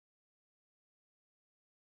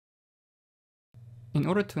In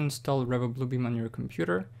order to install Revu Bluebeam on your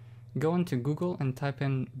computer, go into Google and type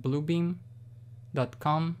in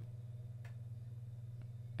bluebeam.com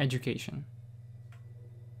education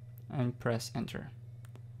and press enter.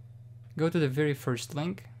 Go to the very first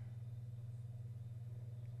link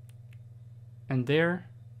and there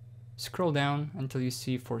scroll down until you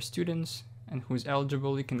see for students and who's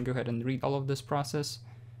eligible. You can go ahead and read all of this process,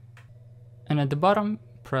 and at the bottom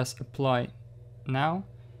press apply now.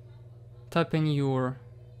 Type in your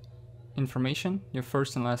information, your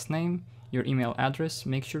first and last name, your email address.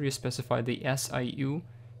 Make sure you specify the SIU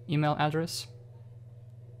email address.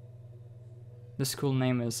 The school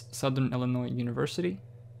name is Southern Illinois University.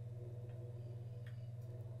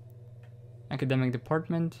 Academic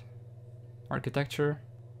department, architecture,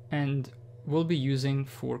 and we'll be using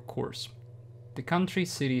for course the country,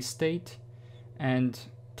 city, state, and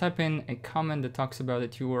type in a comment that talks about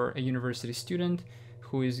that you are a university student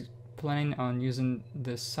who is planning on using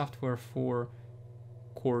this software for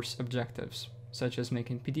course objectives, such as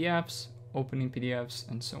making PDFs, opening PDFs,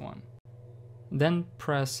 and so on. Then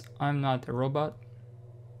press I'm not a robot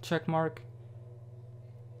checkmark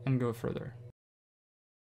and go further.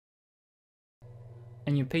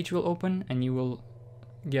 A new page will open and you will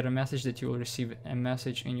get a message that you will receive a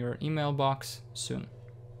message in your email box soon.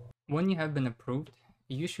 When you have been approved,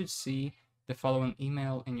 you should see the following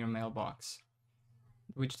email in your mailbox,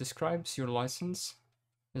 which describes your license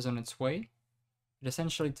is on its way. It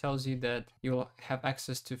essentially tells you that you'll have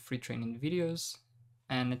access to free training videos,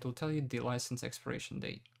 and it will tell you the license expiration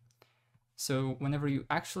date. So whenever you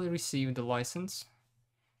actually receive the license,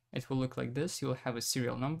 it will look like this. You'll have a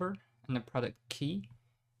serial number and a product key,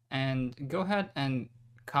 and go ahead and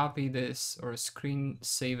copy this or screen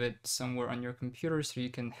save it somewhere on your computer so you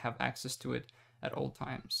can have access to it at all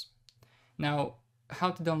times. Now,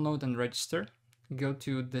 how to download and register? Go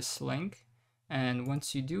to this link, and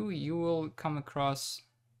once you do, you will come across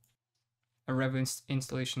a Revu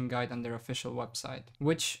installation guide on their official website,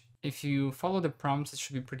 which if you follow the prompts, it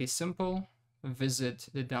should be pretty simple. Visit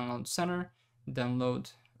the download center,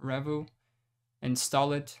 download Revu,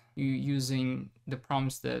 install it using the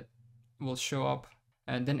prompts that will show up,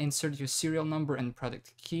 and then insert your serial number and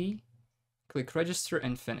product key, click register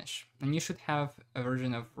and finish. And you should have a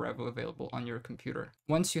version of Revu available on your computer.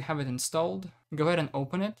 Once you have it installed, go ahead and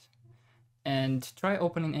open it and try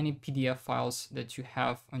opening any PDF files that you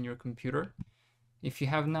have on your computer. If you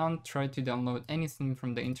have none, try to download anything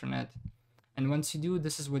from the internet. And once you do,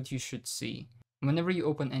 this is what you should see. Whenever you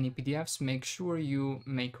open any PDFs, make sure you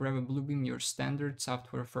make Revu Bluebeam your standard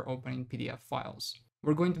software for opening PDF files.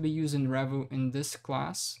 We're going to be using Revu in this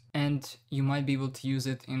class, and you might be able to use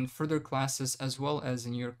it in further classes as well as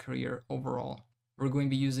in your career overall. We're going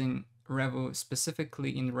to be using Revu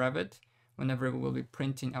specifically in Revit whenever we will be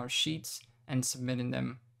printing our sheets and submitting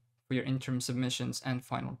them for your interim submissions and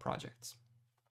final projects.